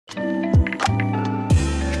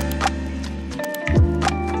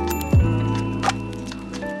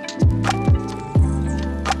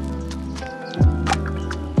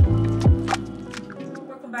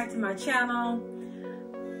channel.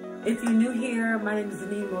 If you're new here, my name is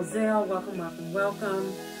Dennine Mozzelle. Welcome, welcome,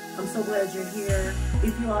 welcome. I'm so glad you're here.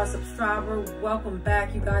 If you are a subscriber, welcome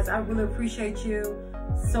back, you guys. I really appreciate you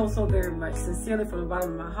so very much. Sincerely, from the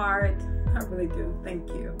bottom of my heart, I really do. Thank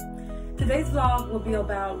you. Today's vlog will be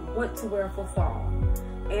about what to wear for fall.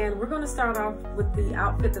 And we're going to start off with the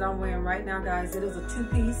outfit that I'm wearing right now, guys. It is a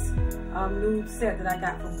two-piece nude set that I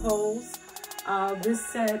got from Kohl. This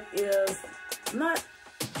set is not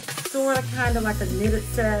sort of kind of like a knitted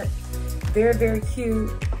set. Very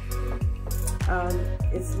cute.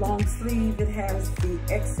 It's long sleeve. It has the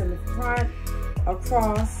X in the front,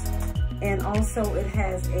 across, and also it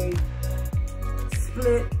has a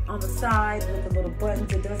split on the side with the little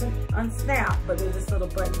buttons. It doesn't unsnap, but there's just little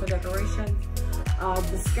buttons for decoration.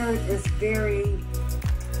 The skirt is very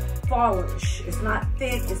fallish. It's not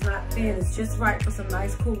thick, it's not thin. It's just right for some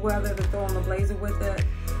nice cool weather to throw on a blazer with it.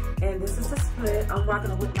 And this is a split. I'm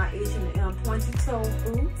rocking it with my H&M pointy toe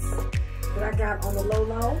boots that I got on the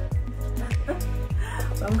low.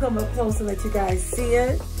 So I'm coming up close to let you guys see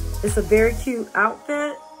it. It's a very cute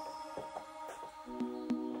outfit.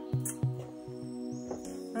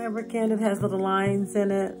 Fabric and it has little lines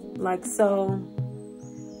in it, like so.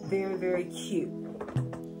 Very cute.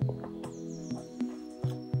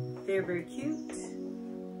 Very cute. It's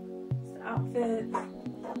the outfit.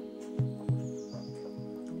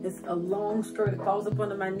 It's a long skirt. It falls up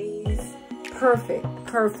under my knees. Perfect.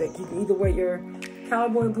 You can either wear your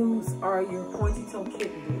cowboy boots or your pointy toe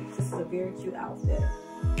kitten boots. This is a very cute outfit.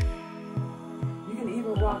 You can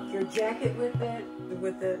even rock your jacket with it.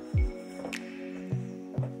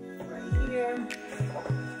 Right here.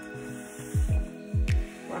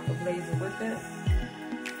 Rock a blazer with it.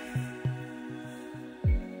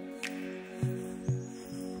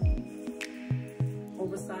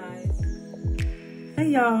 Oversized. Hey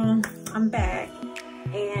y'all, I'm back.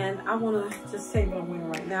 And I want to just say what I'm wearing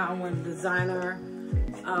right now. I'm wearing a designer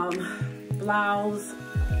blouse,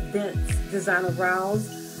 Vince designer blouse.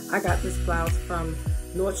 I got this blouse from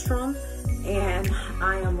Nordstrom, and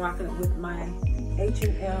I am rocking it with my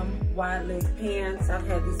H&M wide leg pants. I've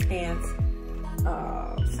had these pants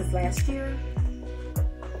since last year.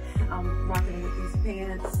 I'm rocking it with these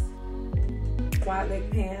pants, wide leg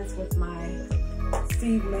pants with my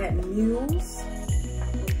Steve Madden mules.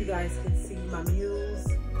 Hope you guys can see my mules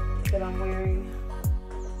that I'm wearing.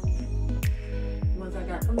 The ones I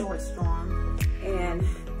got from Nordstrom. And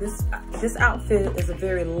this outfit is a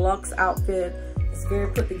very luxe outfit. It's very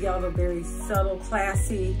put together, very subtle,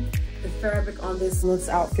 classy. The fabric on this luxe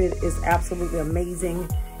outfit is absolutely amazing.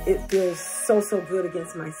 It feels so good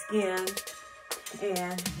against my skin.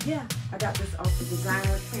 And yeah, I got this off the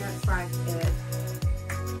designer clearance price at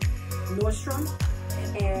Nordstrom.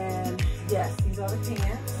 And yes, these are the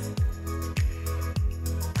pants.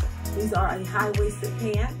 These are a high-waisted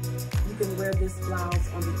pant. You can wear this blouse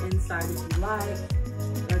on the inside if you like.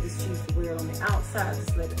 I just choose to wear it on the outside,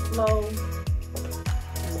 just let it flow.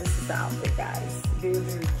 And this is the outfit, guys.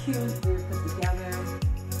 Very cute, very put together.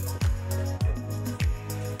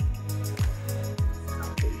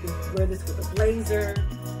 You can wear this with a blazer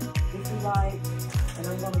if you like. And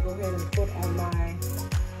I'm gonna go ahead and put on my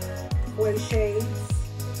Kohl shades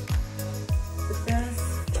with this.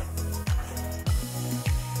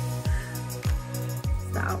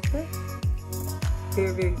 The outfit.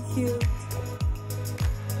 Very cute.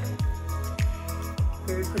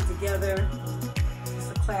 Very put together. It's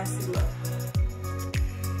a classy look.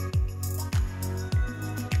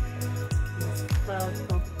 Clouds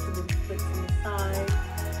going to the splits on the side.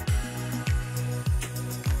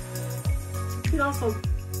 You can also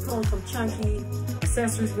put on some chunky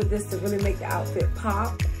accessories with this to really make the outfit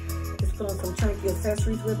pop. Just put on some chunky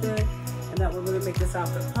accessories with it, and that will really make this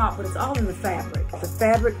outfit pop. But it's all in the fabric. The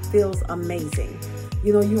fabric feels amazing.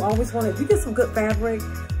 You know, you always want to, if you get some good fabric,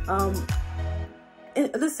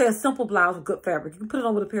 let's say a simple blouse with good fabric, you can put it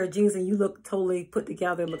on with a pair of jeans and you look totally put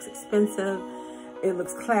together. It looks expensive. It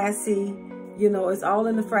looks classy. You know, it's all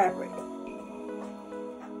in the fabric.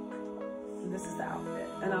 And this is the outfit.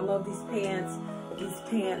 And I love these pants. These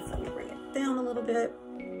pants, let me bring it down a little bit.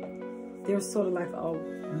 They're sort of like a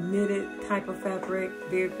knitted type of fabric.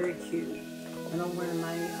 Very cute. And I'm wearing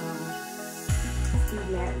my Steve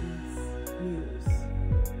Madden's mules.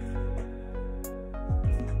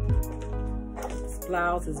 This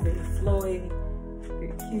blouse is very flowy,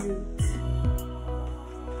 very cute.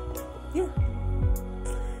 Yeah.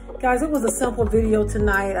 Guys, it was a simple video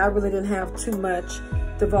tonight. I really didn't have too much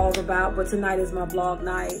to vlog about, but tonight is my vlog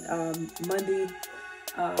night. Monday,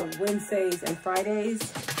 Wednesdays, and Fridays.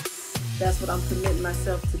 That's what I'm committing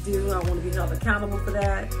myself to do. I want to be held accountable for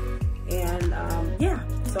that. And yeah,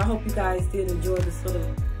 So I hope you guys did enjoy this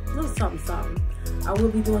little something. I will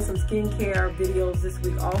be doing some skincare videos this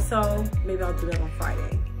week also. Maybe I'll do that on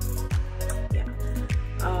Friday. Yeah.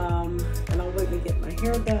 And I'm waiting to get my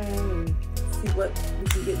hair done and see what we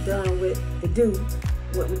can get done with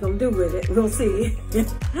what we're gonna do with it. We'll see.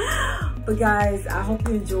 But guys, I hope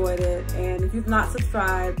you enjoyed it. And if you've not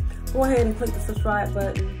subscribed, go ahead and click the subscribe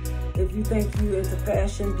button. If you think you're into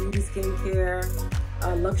fashion, beauty, skincare,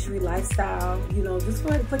 luxury lifestyle, you know, just go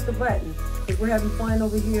ahead and click the button, because we're having fun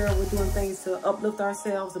over here. We're doing things to uplift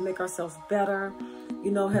ourselves and make ourselves better, you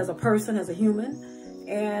know, as a person, as a human.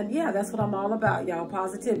 And yeah, that's what I'm all about, y'all.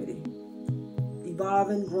 Positivity,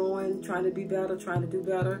 evolving, growing, trying to be better, trying to do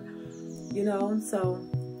better, you know. So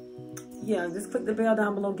yeah, just click the bell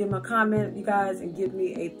down below, give me a comment, you guys, and give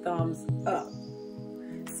me a thumbs up.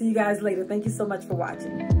 See you guys later. Thank you so much for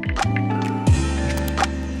watching.